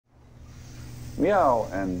Meow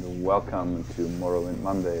and welcome to Morrowind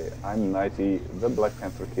Monday. I'm Nighty, the Black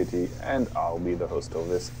Panther Kitty, and I'll be the host of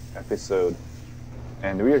this episode.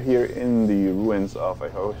 And we're here in the ruins of, I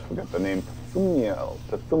always forget the name, Thuminel,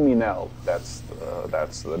 that's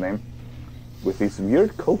the name, with these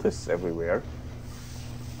weird cultists everywhere.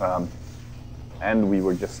 And we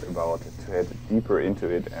were just about to head deeper into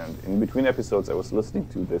it, and in between episodes I was listening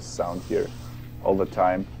to this sound here all the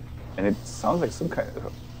time, and it sounds like some kind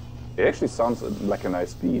of... It actually sounds like a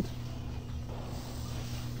nice beat.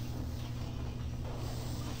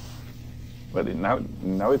 But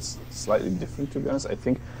now it's slightly different, to be honest. I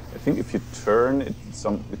think if you turn it,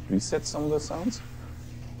 it resets some of the sounds.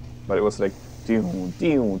 But it was like dee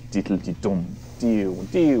dee diddle dee dum, dee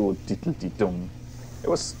diddle dee dum. It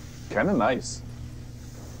was kind of nice.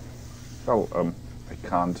 Oh, I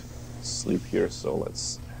can't sleep here, so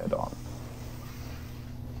let's head on.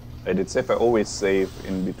 I did save. I always save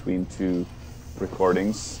in between two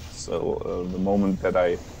recordings, so the moment that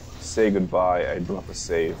I say goodbye, I drop a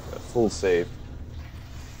save, a full save,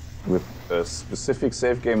 with a specific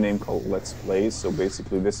save game name called Let's Play. So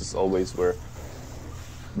basically this is always where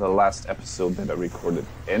the last episode that I recorded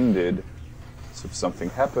ended. So if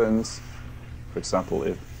something happens, for example,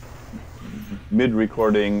 if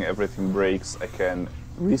mid-recording everything breaks, I can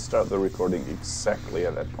restart the recording exactly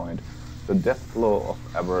at that point. The Death Blow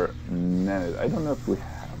of Aber Nanit. I don't know if we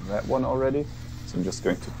have that one already, so I'm just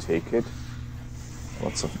going to take it.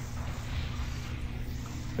 Lots of...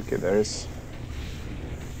 Okay, there's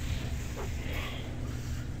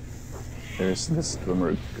this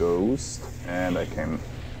drummer ghost, and I can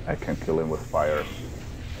kill him with fire.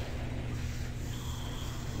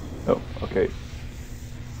 Oh, okay.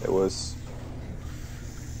 There was,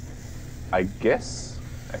 I guess,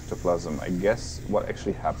 ectoplasm. I guess what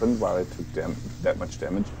actually happened while I took that much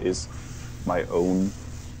damage is my own...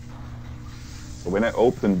 So when I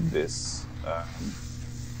opened this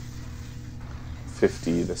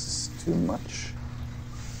 50, this is too much.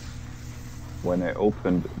 When I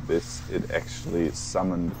opened this, it actually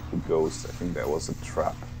summoned the ghost. I think that was a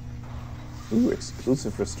trap. Ooh,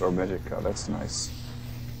 exclusive restore Magica, that's nice.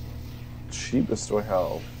 Cheap restore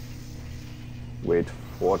health. Wait,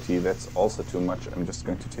 40, that's also too much. I'm just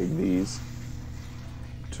going to take these.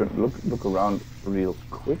 Look around real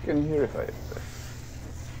quick in here if I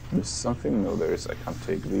miss something. No, there is. I can't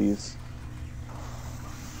take these.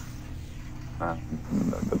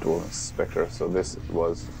 The door is Spectre, so this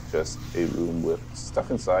was just a room with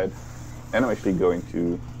stuff inside. And I'm actually going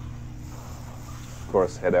to, of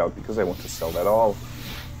course, head out because I want to sell that all.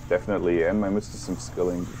 Definitely, and my mysticism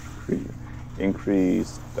skill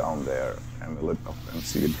increase down there. And the lid of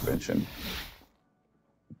MC Intervention.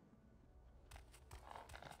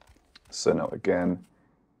 So now again,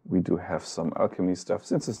 we do have some alchemy stuff.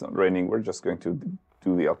 Since it's not raining, we're just going to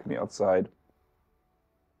do the alchemy outside.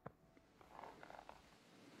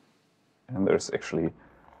 And there's actually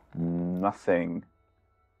nothing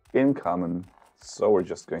in common, so we're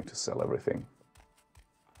just going to sell everything.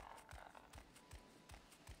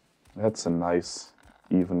 That's a nice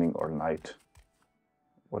evening or night.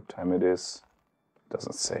 What time it is,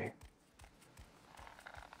 doesn't say.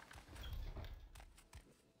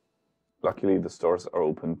 Luckily, the stores are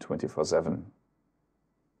open 24/7.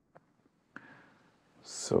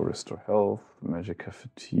 So restore health, Magica,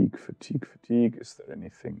 fatigue. Is there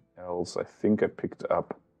anything else? I think I picked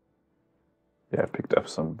up... Yeah, I picked up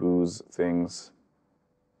some booze things.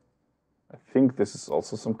 I think this is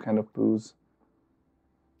also some kind of booze.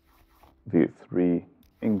 The 3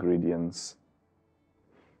 ingredients.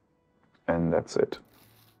 And that's it.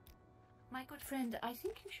 My good friend, I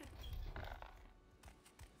think you should...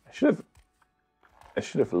 I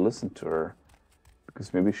should have listened to her,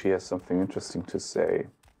 because maybe she has something interesting to say.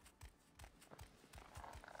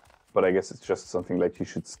 But I guess it's just something like you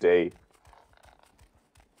should stay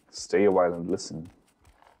a while and listen.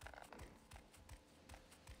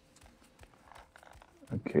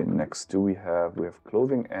 Okay, next we have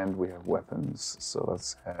clothing and we have weapons. So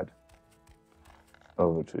let's head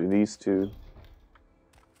over to these two.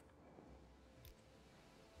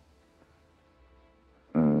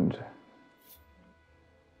 And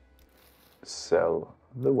sell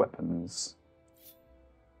the weapons.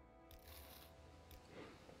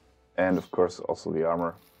 And of course also the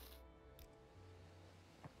armor.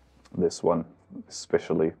 This one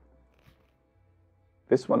especially.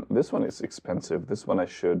 This one is expensive. This one I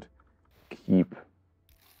should keep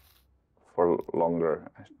for longer.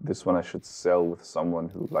 This one I should sell with someone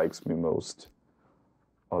who likes me most,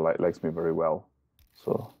 or likes me very well.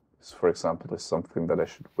 So this, for example, is something that I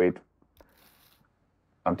should wait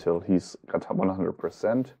until he's got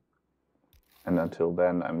 100%. And until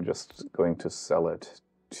then, I'm just going to sell it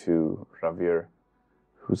to Ravir,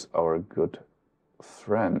 who's our good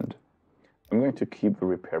friend. I'm going to keep the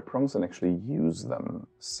repair prongs and actually use them.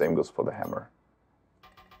 Same goes for the hammer.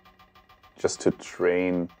 Just to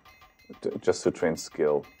train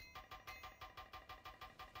skill.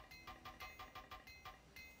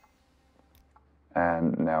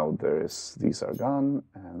 And now these are gone,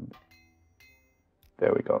 and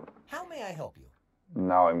there we go. How may I help you?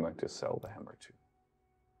 Now I'm going to sell the hammer too.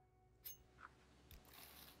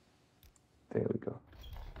 There we go.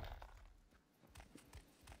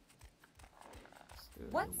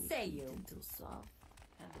 What say you?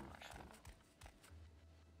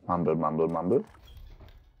 Mumble, mumble, mumble.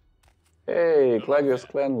 Hey, Clagius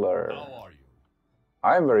Clandler. How are you?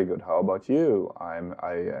 I'm very good. How about you? I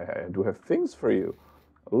do have things for you.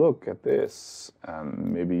 Look at this.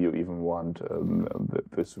 Maybe you even want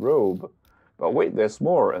this robe. But wait, there's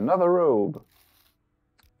more. Another robe.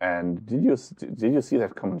 And did you see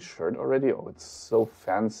that common shirt already? Oh, it's so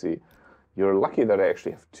fancy. You're lucky that I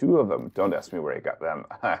actually have two of them. Don't ask me where I got them.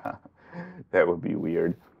 That would be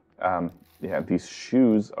weird. Yeah, these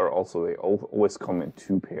shoes are also, they always come in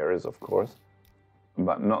two pairs, of course.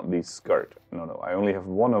 But not the skirt. No, I only have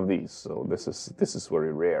one of these, so this is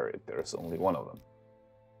very rare. There's only one of them.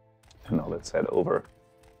 And now let's head over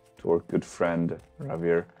to our good friend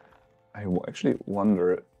Ravir. I actually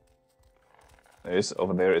wonder.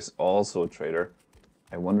 Over there is also a trader.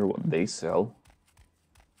 I wonder what they sell.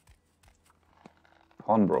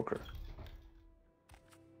 Pawnbroker.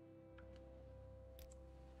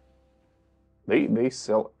 They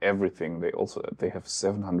sell everything. They have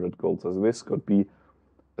 700 gold. So this could be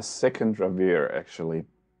a second Ravir, actually.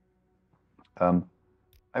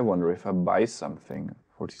 I wonder if I buy something.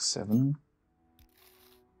 47.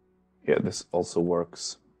 Yeah, this also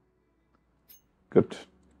works. Good.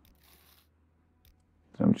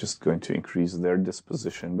 I'm just going to increase their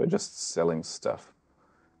disposition by just selling stuff.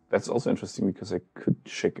 That's also interesting because I could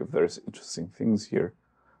check if there's interesting things here.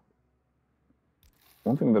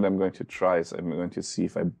 One thing that I'm going to try is I'm going to see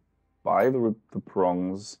if I buy the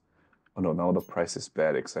prongs. Oh no, now the price is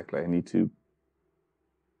bad. Exactly. I need to.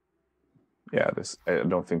 Yeah, I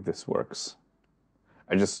don't think this works.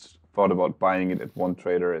 I just thought about buying it at one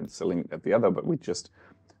trader and selling it at the other, but we just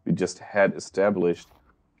had established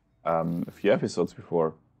a few episodes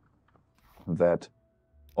before that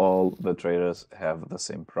all the traders have the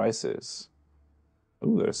same prices.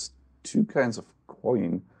 Oh, there's two kinds of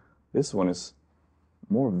coin. This one is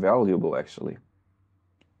more valuable, actually.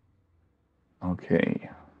 Okay.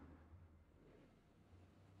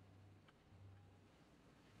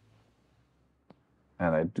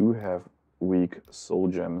 And I do have weak soul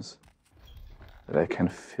gems that I can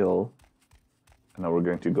fill. And now we're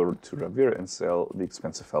going to go to Ravir and sell the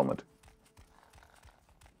expensive helmet.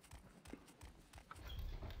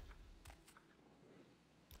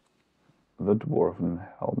 The dwarven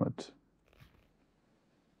helmet,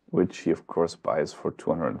 which he of course buys for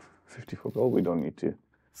 254 gold. We don't need to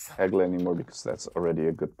haggle anymore because that's already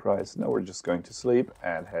a good price. Now we're just going to sleep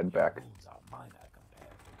and head back.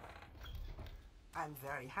 I'm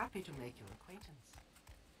very happy to make your acquaintance.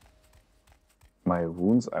 My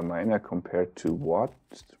wounds are minor compared to what?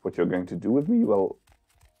 What you're going to do with me? Well,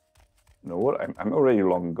 you know what? I'm already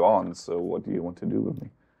long gone, so what do you want to do with me?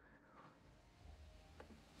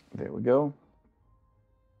 There we go.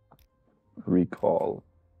 Recall.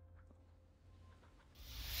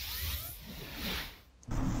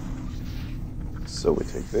 So we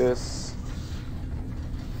take this.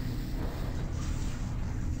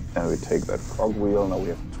 And we take that cogwheel. Now we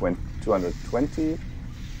have 220.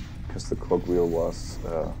 Because the cogwheel was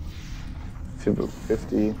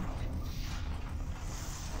 50.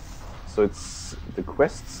 So the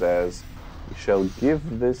quest says, we shall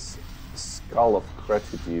give this skull of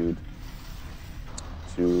gratitude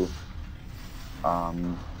to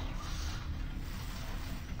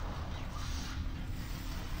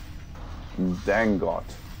Dangot.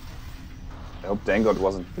 I hope Dangot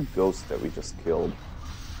wasn't the ghost that we just killed.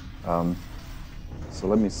 So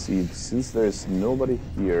let me see, since there's nobody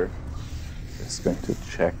here, I'm just going to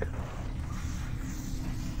check.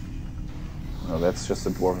 No, that's just a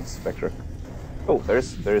dwarven spectre. Oh,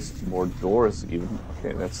 there's more doors even.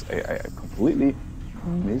 Okay, I completely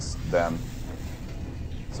missed them.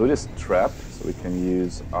 So it is trapped, so we can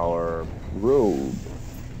use our robe.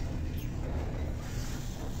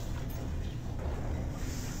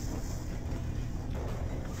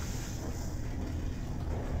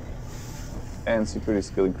 And security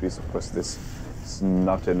skill increase, of course, this is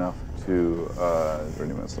not enough to,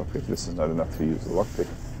 this is not enough to use the lockpick.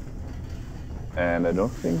 And I don't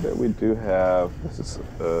think that we do have... This is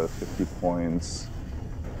 50 points.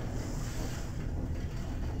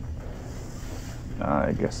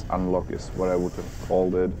 I guess unlock is what I would have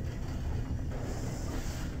called it.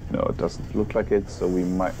 No, it doesn't look like it, so we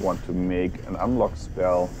might want to make an unlock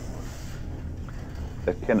spell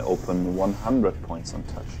that can open 100 points on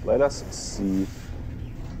touch. Let us see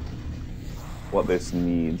what this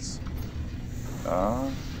needs.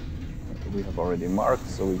 We have already marked,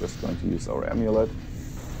 so we're just going to use our amulet.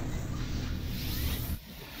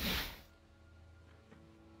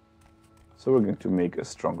 So we're going to make a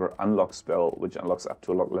stronger unlock spell, which unlocks up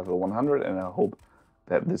to lock level 100, and I hope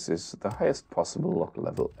that this is the highest possible lock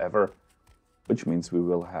level ever, which means we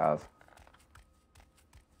will have...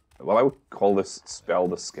 Well, I would call this spell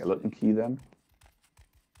the skeleton key then.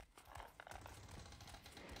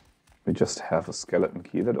 We just have a skeleton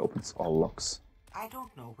key that opens all locks. I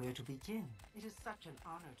don't know where to begin. It is such an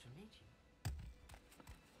honor to meet you.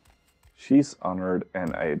 She's honored,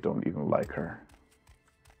 and I don't even like her.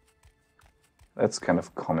 That's kind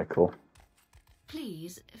of comical.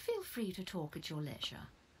 Please, feel free to talk at your leisure.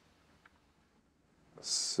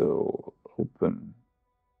 So, open.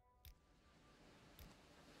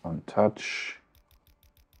 On touch.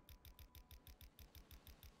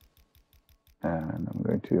 And I'm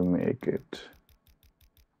going to make it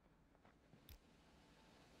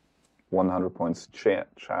 100 points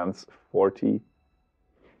chance, 40.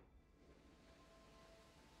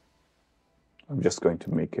 I'm just going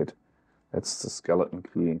to make it. That's the skeleton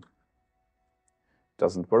key.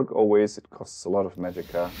 Doesn't work always, it costs a lot of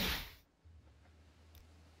magicka.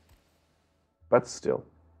 But still.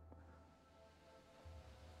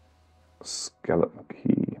 Skeleton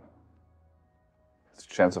key. It's a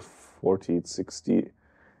chance of 40, it's 60.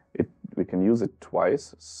 We can use it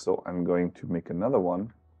twice, so I'm going to make another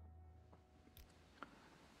one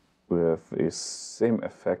with the same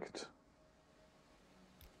effect.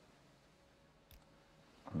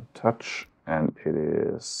 On touch, and it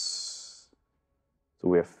is... So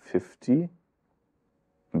we have 50.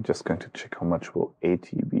 I'm just going to check how much will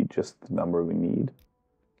 80 be, just the number we need.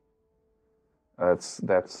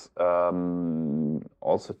 That's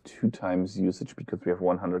also 2 times usage because we have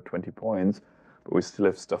 120 points, but we still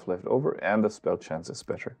have stuff left over, and the spell chance is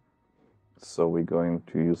better. So we're going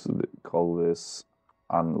to call this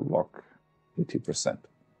unlock 80%.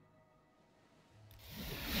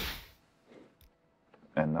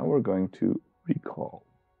 And now we're going to recall.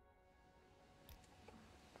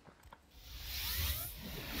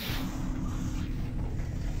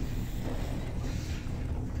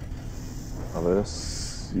 Now let us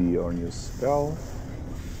see our new spell.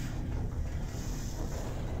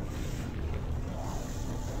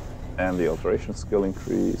 And the alteration skill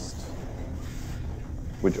increased,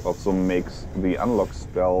 which also makes the unlock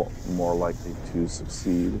spell more likely to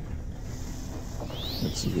succeed.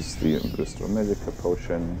 Let's use the Restore Magicka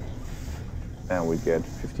potion, and we get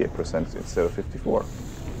 58% instead of 54.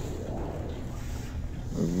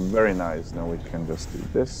 Very nice. Now we can just do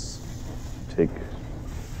this.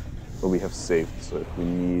 Well, we have saved, so if we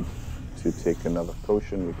need to take another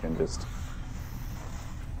potion, we can just...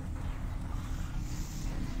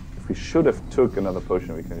 If we should have took another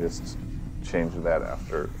potion, we can just change that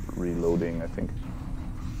after reloading, I think.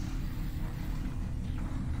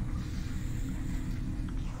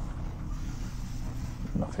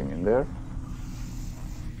 Nothing in there.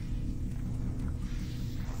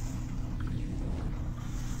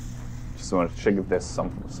 Just want to check if there's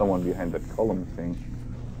someone behind that column thing.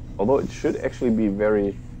 Although it should actually be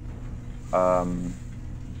very...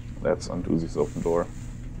 let's undo this open door.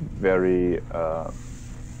 Very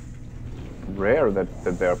rare that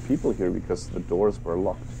there are people here because the doors were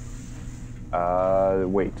locked.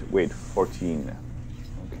 Wait, 14.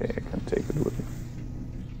 Okay, I can take it with me.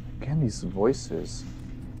 Again, these voices.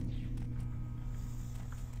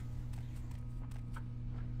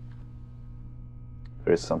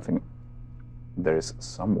 There is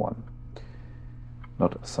someone,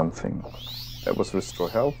 not something. That was restore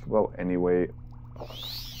health. Well, anyway,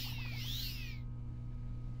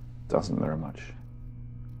 doesn't matter much.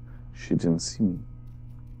 She didn't see me.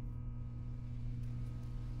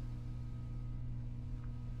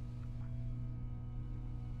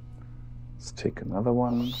 Let's take another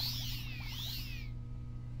one.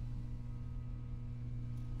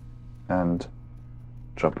 And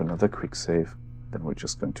drop another quick save. Then we're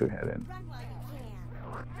just going to head in.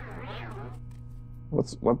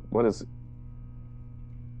 What is it?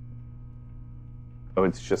 Oh,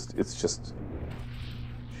 it's just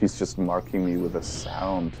she's just marking me with a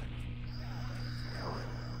sound.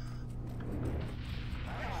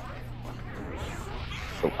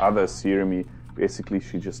 So others hear me. basically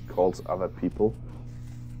she just calls other people.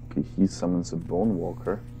 Okay, he summons a Bone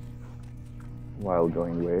Walker. While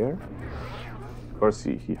going where? Of course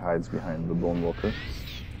he hides behind the Bone Walker.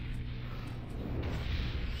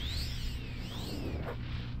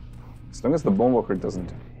 As long as the Bone Walker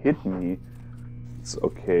doesn't hit me, it's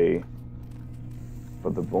okay.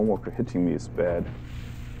 But the Bone Walker hitting me is bad.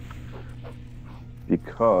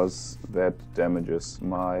 Because that damages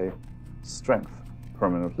my strength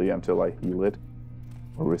permanently until I heal it.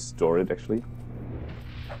 Or restore it, actually.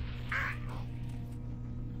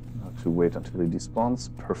 Now to wait until he despawns.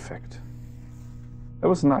 Perfect. That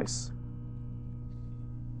was nice.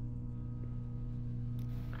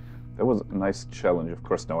 That was a nice challenge. Of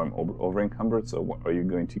course, now I'm over encumbered, so what are you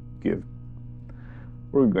going to give?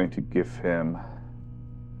 We're going to give him...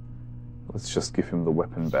 Let's just give him the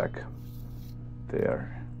weapon back.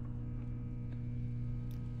 There.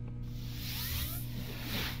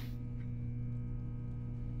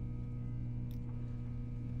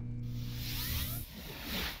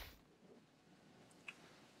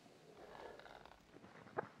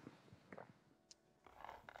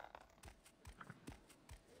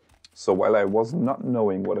 So while I was not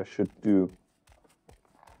knowing what I should do,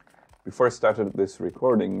 before I started this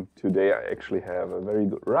recording today, I actually have a very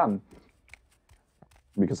good run.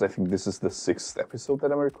 Because I think this is the 6th episode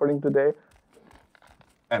that I'm recording today.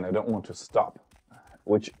 And I don't want to stop.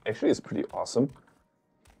 Which actually is pretty awesome.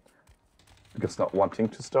 Because not wanting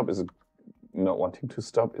to stop is a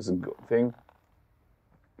good thing.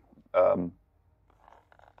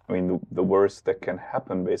 I mean, the worst that can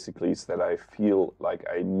happen basically is that I feel like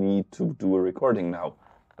I need to do a recording now.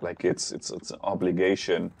 Like it's an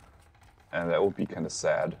obligation, and that would be kind of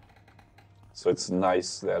sad. So it's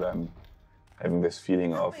nice that I'm having this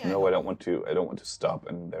feeling of no, I don't want to stop.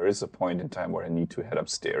 And there is a point in time where I need to head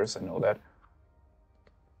upstairs. I know that,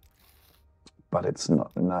 but it's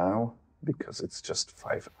not now because it's just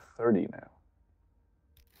 5:30 now.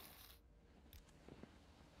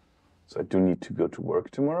 So I do need to go to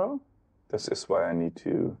work tomorrow. This is why I need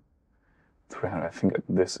to... I think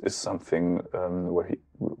this is something where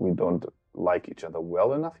we don't like each other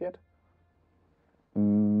well enough yet.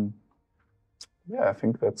 Yeah, I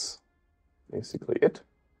think that's basically it.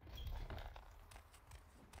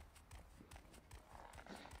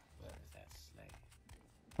 Where is that slave?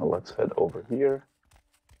 Well, let's head over here.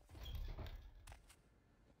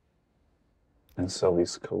 And sell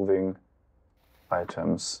these clothing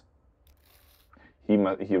items. He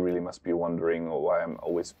really must be wondering why I'm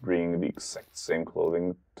always bringing the exact same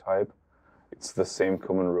clothing type. It's the same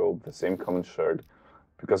common robe, the same common shirt.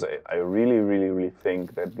 Because I really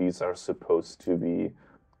think that these are supposed to be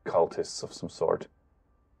cultists of some sort.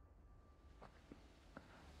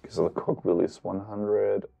 Okay, so the cogwheel is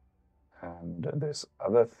 100, and this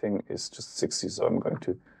other thing is just 60, so I'm going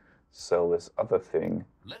to sell this other thing.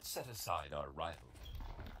 Let's set aside our rival.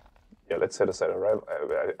 Yeah, let's set aside a rival.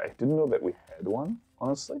 I didn't know that we had one,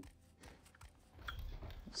 honestly.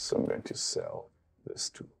 So I'm going to sell this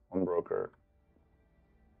to one broker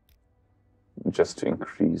just to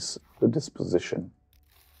increase the disposition.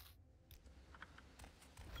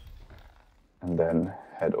 And then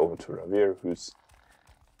head over to Ravir, who's...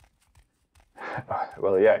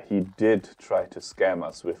 Well, yeah, he did try to scam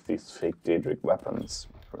us with these fake Daedric weapons.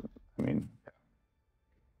 I mean...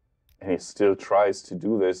 And he still tries to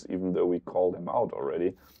do this, even though we called him out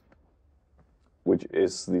already. Which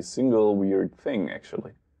is the single weird thing,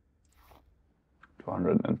 actually.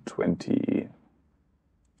 220.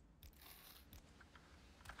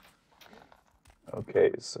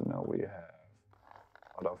 Okay, so now we have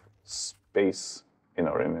a lot of space in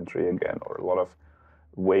our inventory again, or a lot of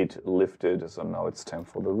weight lifted, so now it's time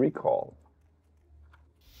for the recall.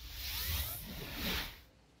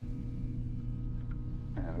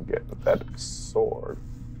 And get that sword.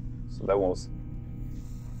 So that was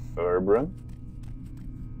Urban,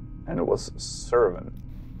 and it was Servant.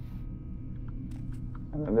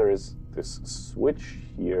 And then there is this switch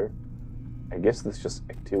here. I guess this just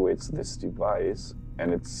activates this device,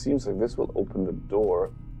 and it seems like this will open the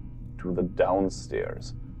door to the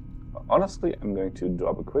downstairs. Honestly, I'm going to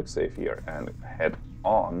drop a quick save here and head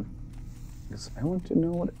on, because I want to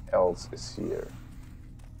know what else is here.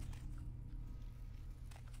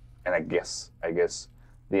 And I guess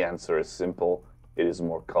the answer is simple. It is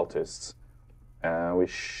more cultists. We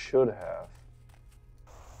should have...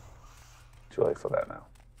 Too late for that now.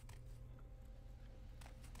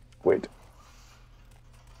 Wait.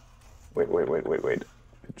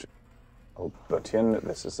 Oh, Bertien,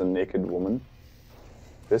 this is a naked woman.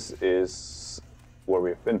 This is where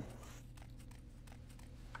we've been.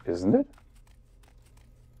 Isn't it?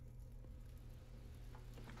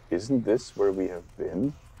 isn't this where we have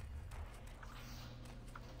been?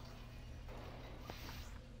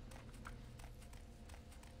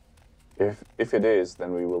 If it is,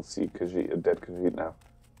 then we will see dead Khajiit now.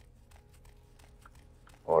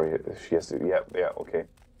 Or she has to, yeah, okay.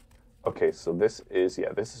 Okay, so this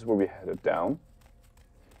is where we headed down.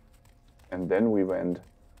 And then we went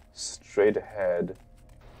straight ahead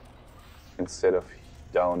instead of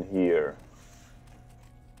down here.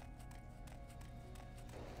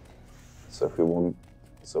 So if we won't,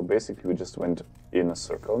 so basically we just went in a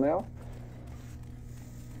circle now.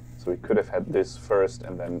 So we could have had this first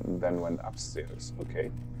and then went upstairs,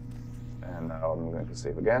 okay. And now I'm going to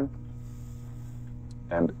save again.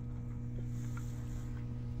 And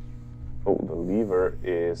oh, the lever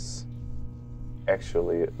is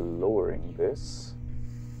actually lowering this.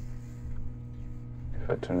 If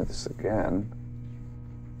I turn this again,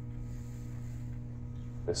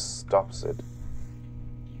 this stops it.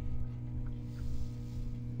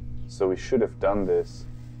 So we should have done this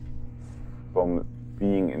from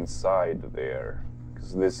being inside there,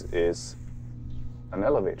 because this is an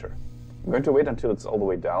elevator. I'm going to wait until it's all the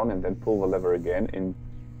way down and then pull the lever again in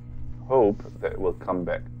hope that it will come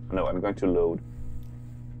back. No, I'm going to load.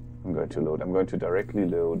 I'm going to directly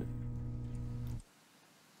load.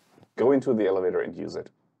 Go into the elevator and use it.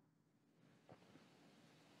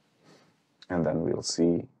 And then we'll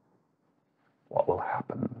see what will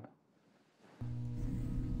happen.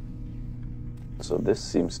 So this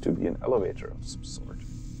seems to be an elevator of some sort.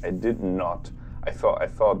 I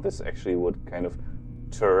thought this actually would kind of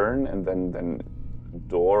turn and then a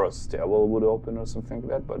door or stairwell would open or something like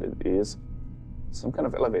that, but it is some kind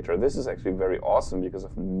of elevator. This is actually very awesome because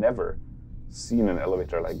I've never seen an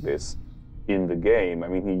elevator like this in the game. I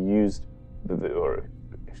mean, he used or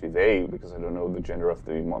actually they, because I don't know the gender of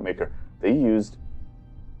the mod maker, they used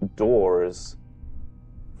doors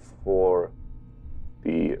for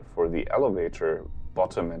the elevator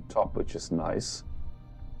bottom and top, which is nice.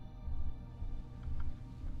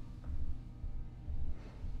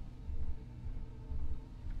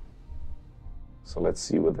 So let's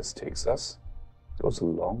see where this takes us. It goes a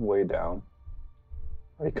long way down.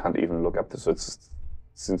 We can't even look up this, so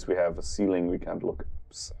since we have a ceiling, we can't look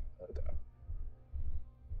upside down.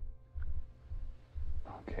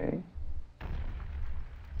 Okay.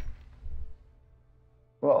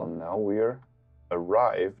 Well, now we're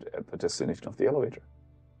arrived at the destination of the elevator.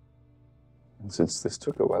 And since this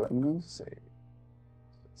took a while, I'm going to say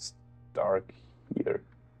it's dark here.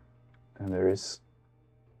 And there is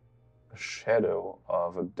a shadow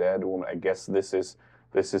of a dead woman. I guess this is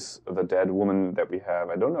the dead woman that we have.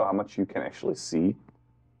 I don't know how much you can actually see.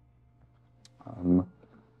 Do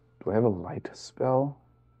I have a light spell?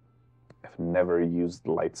 I've never used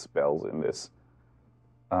light spells in this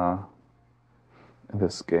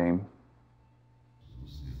game.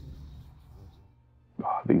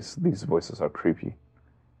 Oh, these voices are creepy.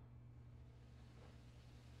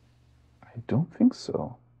 I don't think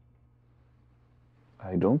so.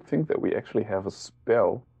 I don't think that we actually have a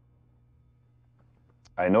spell.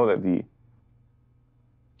 I know that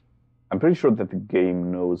I'm pretty sure that the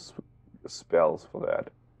game knows spells for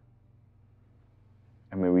that.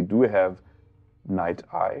 I mean, we do have Night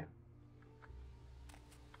Eye.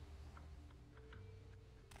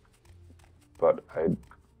 But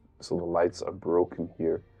so the lights are broken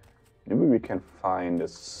here. Maybe we can find a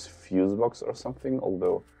fuse box or something,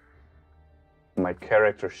 although my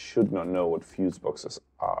character should not know what fuse boxes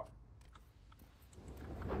are.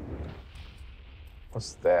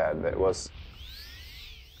 What's that? That was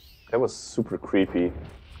super creepy.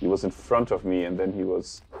 He was in front of me and then he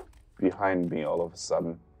was behind me all of a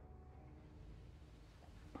sudden.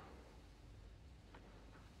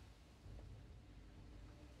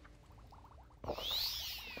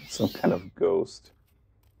 Some kind of ghost.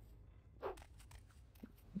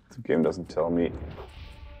 The game doesn't tell me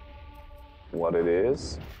what it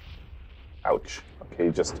is. Ouch. Okay,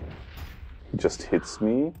 he just hits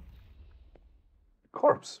me.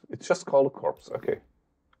 Corpse. It's just called a corpse. Okay.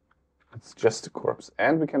 It's just a corpse.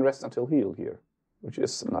 And we can rest until heal here, which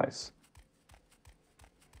is nice.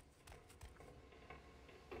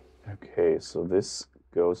 Okay, so this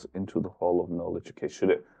goes into the Hall of Knowledge. Okay,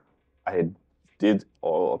 I did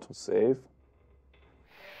all autosave.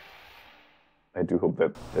 I do hope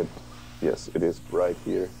that yes, it is right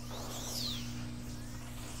here.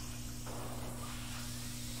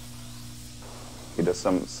 He does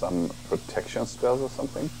some protection spells or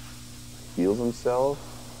something. Heals himself.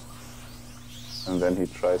 And then he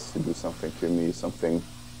tries to do something to me, something.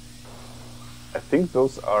 I think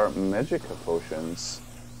those are magica potions.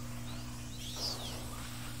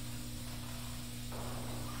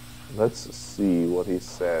 Let's see what he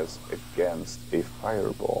says against a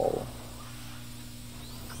fireball.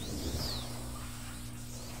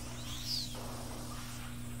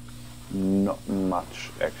 Not much,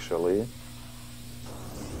 actually.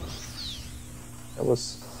 That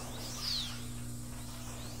was...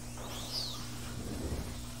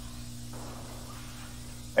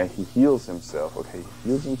 And he heals himself. Okay, he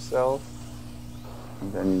heals himself.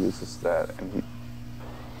 And then he uses that. And he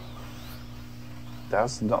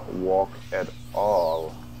does not walk at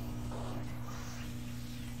all.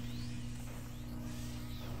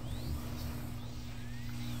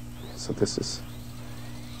 So this is...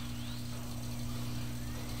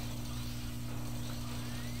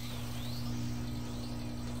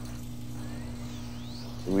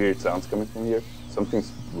 weird sounds coming from here. Something's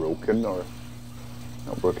broken or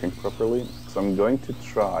not working properly. So I'm going to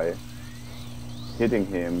try hitting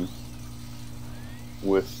him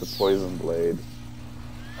with the poison blade.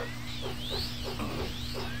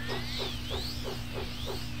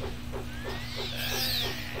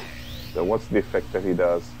 So what's the effect that he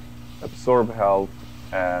does? Absorb health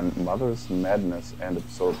and Mother's Madness and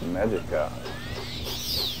absorb magicka.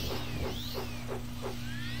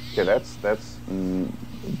 Okay, that's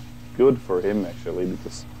good for him actually,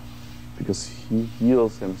 because he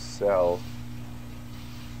heals himself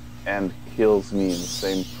and kills me in the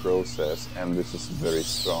same process, and this is very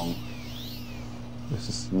strong. This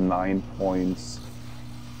is 9 points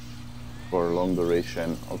for long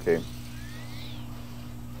duration. Okay.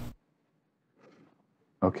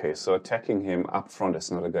 Okay, so attacking him up front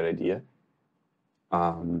is not a good idea.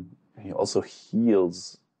 He also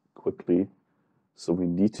heals quickly, so we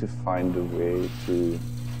need to find a way to...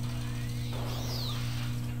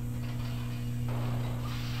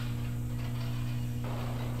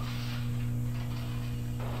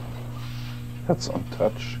 That's on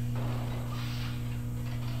touch.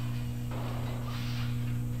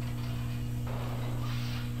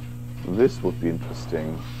 This would be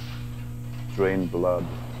interesting. Drain blood.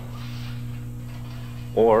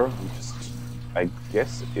 Or just, I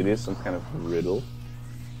guess it is some kind of riddle.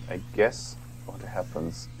 I guess what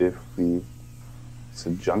happens if we... It's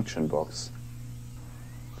a junction box.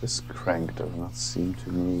 This crank does not seem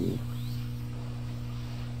to move.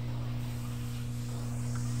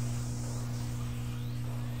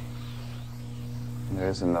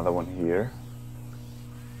 There's another one here.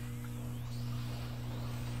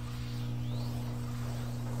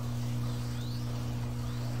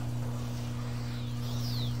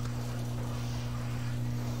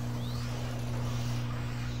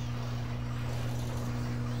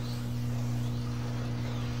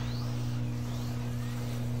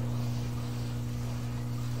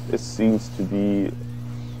 This seems to be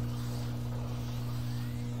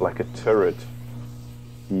like a turret.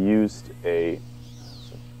 He used a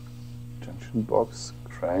junction box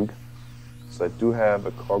crank. So I do have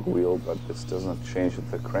a cogwheel, but this does not change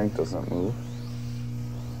it. The crank does not move.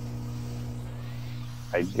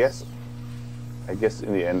 I guess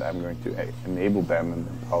in the end I'm going to enable them and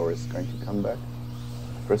the power is going to come back.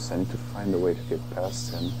 First I need to find a way to get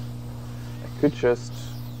past him. I could just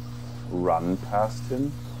run past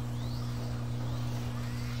him,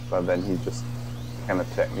 but then he just can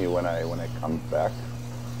attack me when I come back.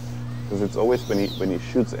 Because it's always when he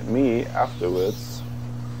shoots at me afterwards,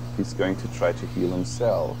 he's going to try to heal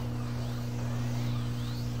himself.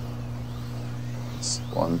 It's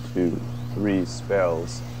 1, 2, 3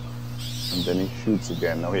 spells, and then he shoots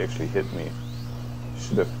again. Now he actually hit me.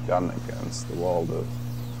 Should have gone against the wall though.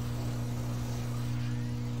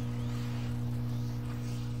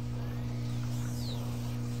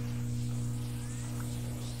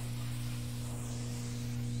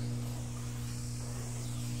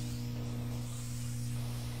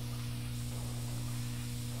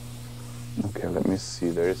 Okay, let me see.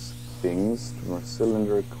 There's things. More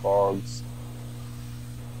cylinder cogs.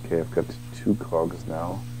 Okay, I've got 2 cogs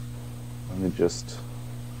now. Let me just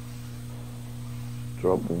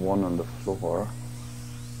drop 1 on the floor.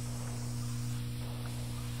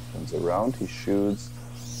 Turns around, he shoots.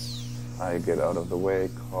 I get out of the way.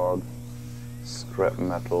 Cog. Scrap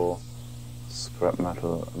metal. Scrap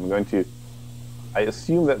metal. I'm going to... I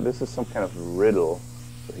assume that this is some kind of riddle.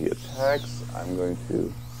 So he attacks. I'm going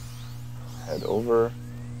to head over.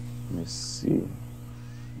 Let me see.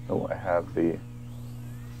 Oh, I have the...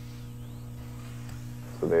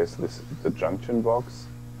 So there's the junction box.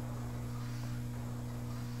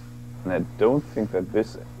 And I don't think that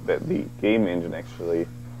the game engine actually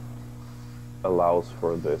allows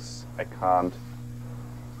for this. I can't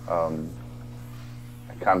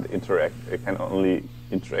interact. I can only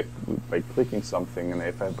interact by clicking something, and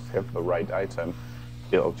if I have the right item,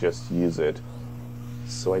 it'll just use it.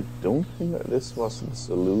 So I don't think that this was the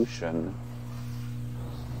solution.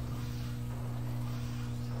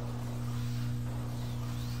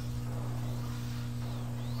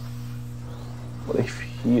 What if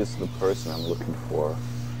he is the person I'm looking for?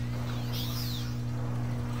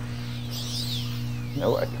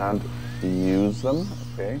 No, I can't use them.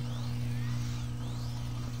 Okay.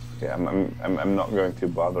 Okay, I'm not going to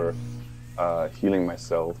bother healing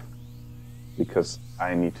myself because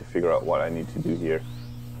I need to figure out what I need to do here.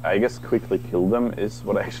 I guess quickly kill them is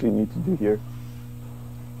what I actually need to do here.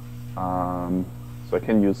 So I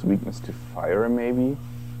can use weakness to fire maybe.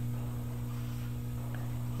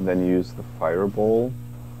 And then use the fireball.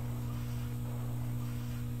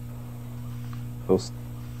 Those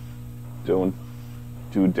don't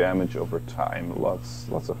do damage over time. Lots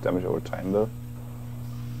of damage over time though.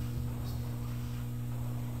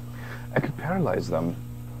 I could paralyze them.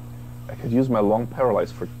 I could use my long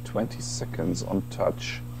paralyze for 20 seconds on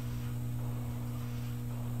touch.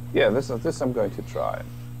 Yeah, this I'm going to try.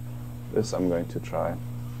 This I'm going to try.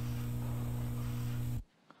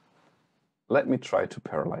 Let me try to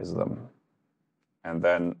paralyze them. And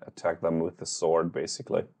then attack them with the sword,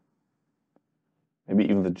 basically. Maybe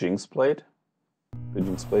even the Jinx Blade? The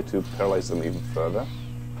Jinx Blade to paralyze them even further.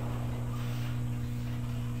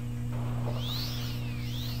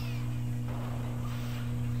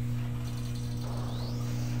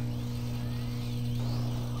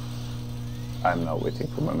 I'm now waiting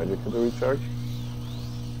for my magic to recharge.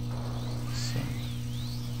 So.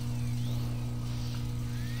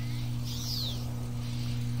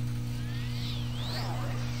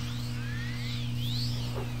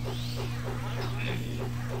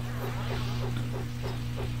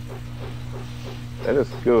 That is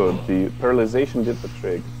good. The paralyzation did the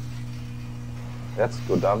trick. That's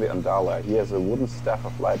Godavi Andala. He has a wooden staff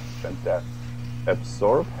of life and death.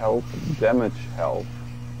 Absorb health, damage health.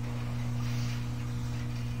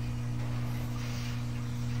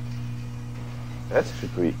 That's actually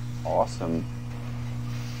pretty awesome.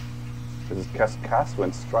 This is cast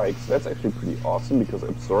when strikes. That's actually pretty awesome because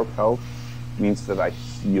absorb health means that I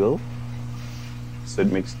heal. So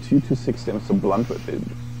it makes 2 to 6 damage. So blunt with it.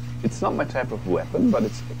 It's not my type of weapon, but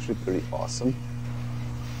it's actually pretty awesome.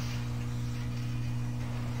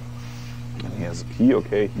 And he has a key.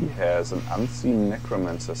 Okay, he has an unseen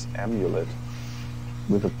necromancer's amulet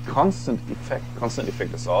with a constant effect. Constant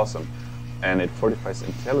effect is awesome. And it fortifies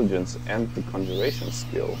intelligence and the conjuration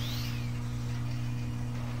skill.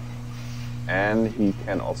 And he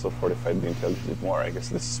can also fortify the intelligence more. I guess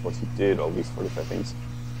this is what he did, all these 45 things.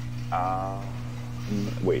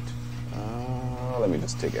 Wait. Let me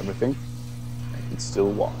just take everything. I can still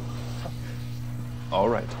walk.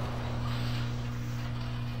 Alright.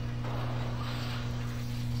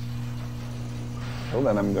 Well,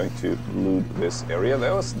 then I'm going to loot this area.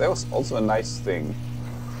 That was also a nice thing.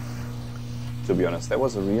 To be honest, that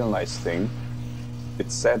was a real nice thing.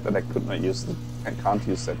 It's sad that I could not use I can't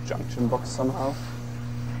use that junction box somehow.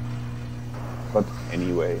 But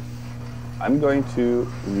anyway, I'm going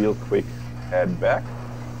to real quick head back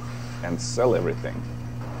and sell everything.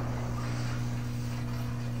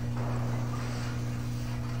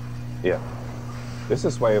 Yeah, this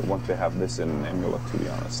is why I want to have this in an amulet, to be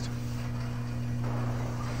honest.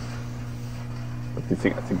 But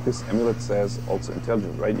I think this amulet says also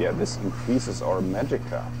intelligence, right? Yeah, this increases our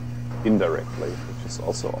magicka indirectly, which is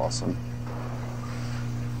also awesome.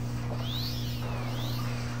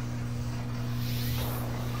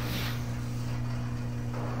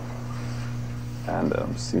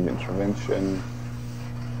 And see the intervention.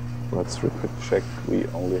 Let's quick check. We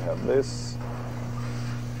only have this.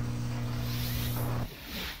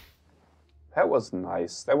 That was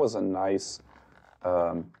nice. That was a nice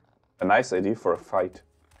idea for a fight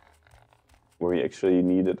where we actually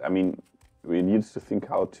needed. I mean, we needed to think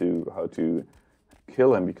how to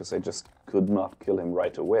kill him because I just could not kill him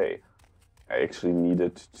right away. I actually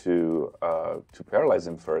needed to paralyze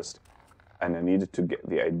him first, and I needed to get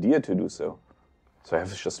the idea to do so. So I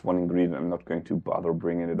have just one ingredient. I'm not going to bother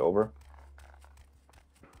bringing it over.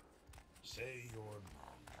 Say your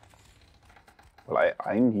mind. Well,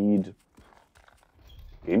 I need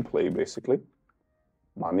gameplay, basically.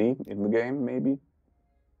 Money in the game, maybe.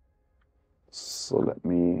 So let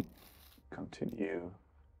me continue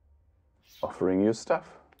offering you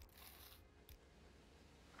stuff.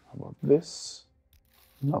 How about this?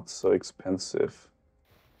 Not so expensive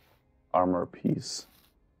armor piece.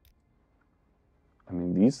 I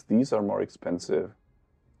mean, these are more expensive.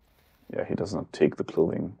 Yeah, he does not take the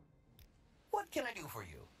clothing. What can I do for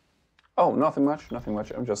you? Oh, nothing much, nothing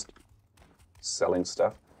much. I'm just selling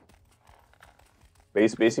stuff.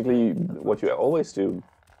 Basically, what you always do,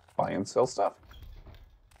 buy and sell stuff.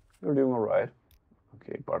 You're doing all right.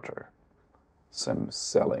 Okay, barter. Some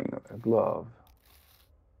selling a glove.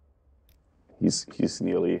 He's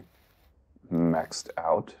nearly maxed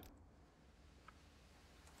out.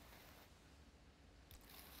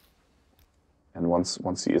 And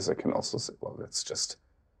once he is, I can also say, well, that's just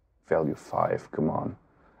value 5. Come on.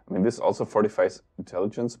 I mean, this also fortifies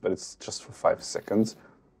intelligence, but it's just for 5 seconds.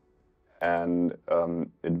 And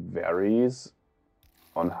it varies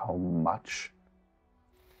on how much.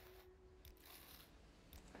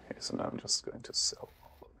 Okay, so now I'm just going to sell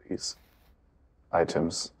all of these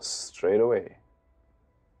items straight away.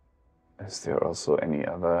 Is there also any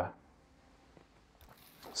other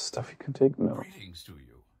stuff you can take? No. Greetings to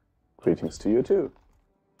you. Greetings to you too.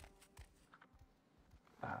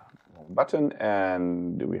 One button,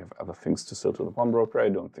 and do we have other things to sell to the pawnbroker? I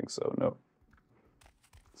don't think so, no.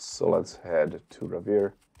 So let's head to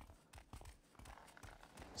Ravir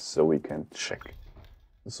so we can check.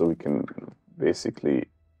 So we can basically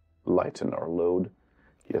lighten our load.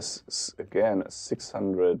 Yes, again,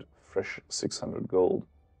 600, fresh 600 gold.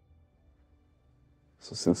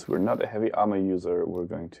 So since we're not a heavy armor user, we're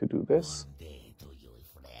going to do this. One day to you,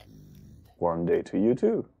 friend. One day to you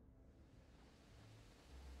too.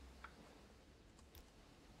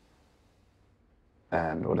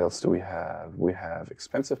 And what else do we have? We have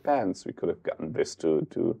expensive pants. We could have gotten this to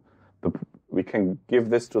the. We can give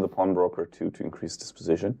this to the pawnbroker to increase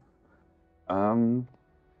disposition. I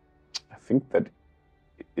think that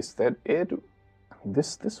is that it. I mean,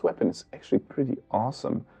 this weapon is actually pretty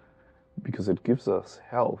awesome because it gives us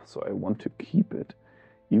health. So I want to keep it,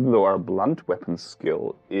 even though our blunt weapon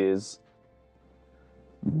skill is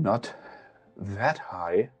not that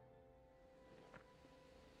high.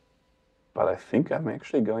 But I think I'm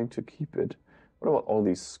actually going to keep it. What about all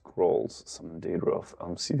these scrolls? Summon Daedroth,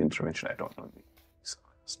 see the intervention. I don't know these,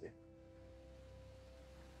 honestly.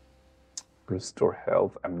 Restore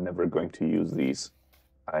health. I'm never going to use these.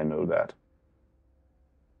 I know that.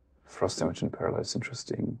 Frost damage and paralyze,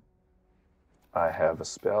 interesting. I have a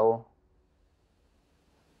spell.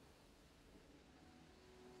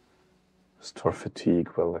 Restore fatigue.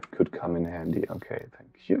 Well, that could come in handy. Okay,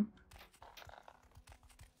 thank you.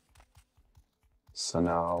 So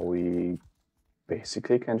now we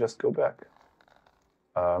basically can just go back.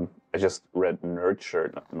 I just read nerd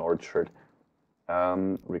shirt, not Nord shirt.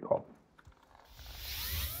 Recall.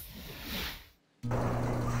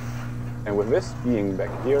 And with this being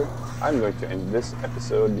back here, I'm going to end this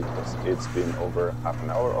episode because it's been over half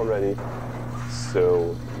an hour already.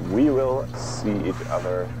 So we will see each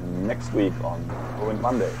other next week on Morrowind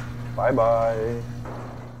Monday. Bye bye.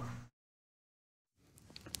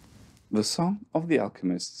 The Song of the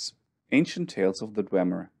Alchemists, Ancient Tales of the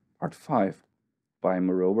Dwemer, Part 5, by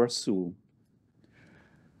Morrowind.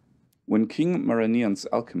 When King Maranian's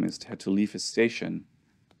alchemist had to leave his station,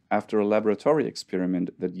 after a laboratory experiment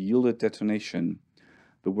that yielded detonation,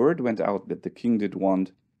 the word went out that the king did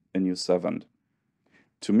want a new servant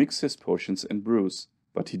to mix his potions and brews,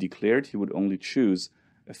 but he declared he would only choose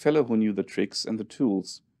a fellow who knew the tricks and the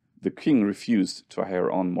tools. The king refused to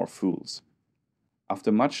hire on more fools.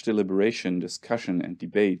 After much deliberation, discussion, and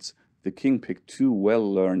debates, the king picked 2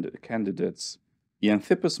 well-learned candidates,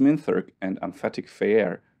 Ianthippus Minthurk and Amphatic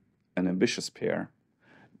Faer, an ambitious pair.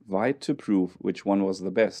 Vied to prove which one was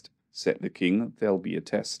the best, said the king, there'll be a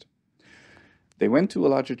test. They went to a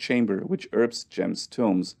larger chamber, which herbs, gems,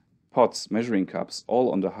 tomes, pots, measuring cups, all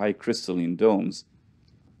on the high crystalline domes.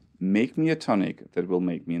 Make me a tonic that will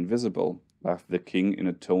make me invisible, laughed the king in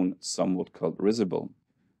a tone somewhat called risible.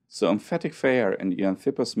 So Amphatic Faer and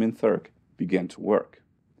Ianthippus Minthurk began to work,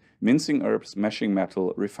 mincing herbs, mashing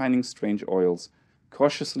metal, refining strange oils,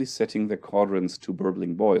 cautiously setting their cauldrons to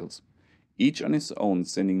burbling boils, each on his own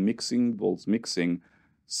sending mixing bowls mixing,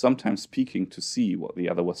 sometimes peeking to see what the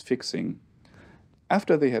other was fixing.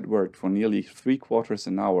 After they had worked for nearly 3/4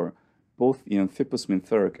 an hour, both Ianthippus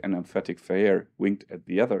Minthurk and Amphatic Faer winked at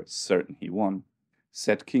the other, certain he won.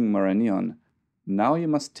 Said King Maranion, "Now you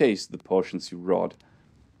must taste the potions you wrought.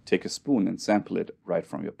 Take a spoon and sample it right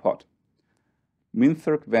from your pot."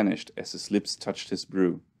 Minthurk vanished as his lips touched his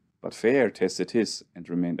brew, but Faer tasted his and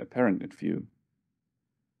remained apparent in view.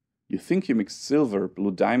 "You think you mixed silver,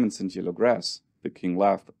 blue diamonds, and yellow grass?" The king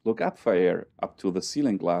laughed. "Look up, Faer, up to the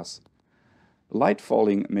ceiling glass. Light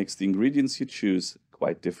falling makes the ingredients you choose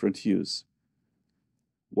quite different hues."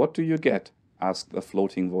 "What do you get?" asked a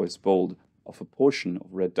floating voice bold, "of a potion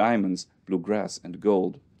of red diamonds, blue grass, and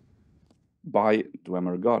gold?" "By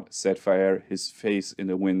Dwemer God," said Faer, his face in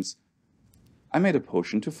the winds, "I made a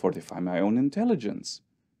potion to fortify my own intelligence."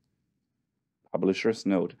 Publisher's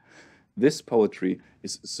note. This poetry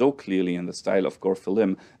is so clearly in the style of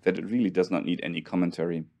Gorfilim that it really does not need any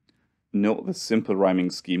commentary. Note the simple rhyming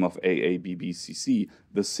scheme of AABBCC,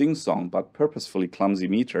 the sing-song but purposefully clumsy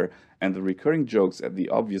meter, and the recurring jokes at the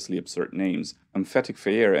obviously absurd names, Emphatic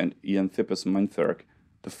Fair and Ianthipus Minthurk.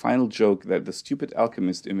 The final joke that the stupid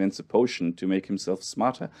alchemist invents a potion to make himself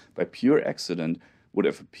smarter by pure accident would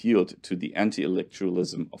have appealed to the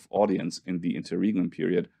anti-intellectualism of audience in the interregnum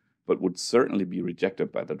period, but would certainly be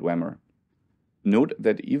rejected by the Dwemer. Note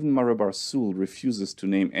that even Marabar Sul refuses to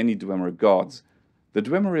name any Dwemer gods. The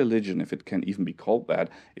Dwemer religion, if it can even be called that,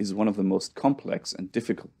 is one of the most complex and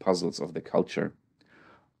difficult puzzles of the culture.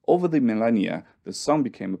 Over the millennia, the song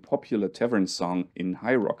became a popular tavern song in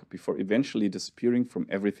High Rock before eventually disappearing from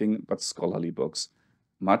everything but scholarly books,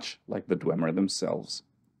 much like the Dwemer themselves.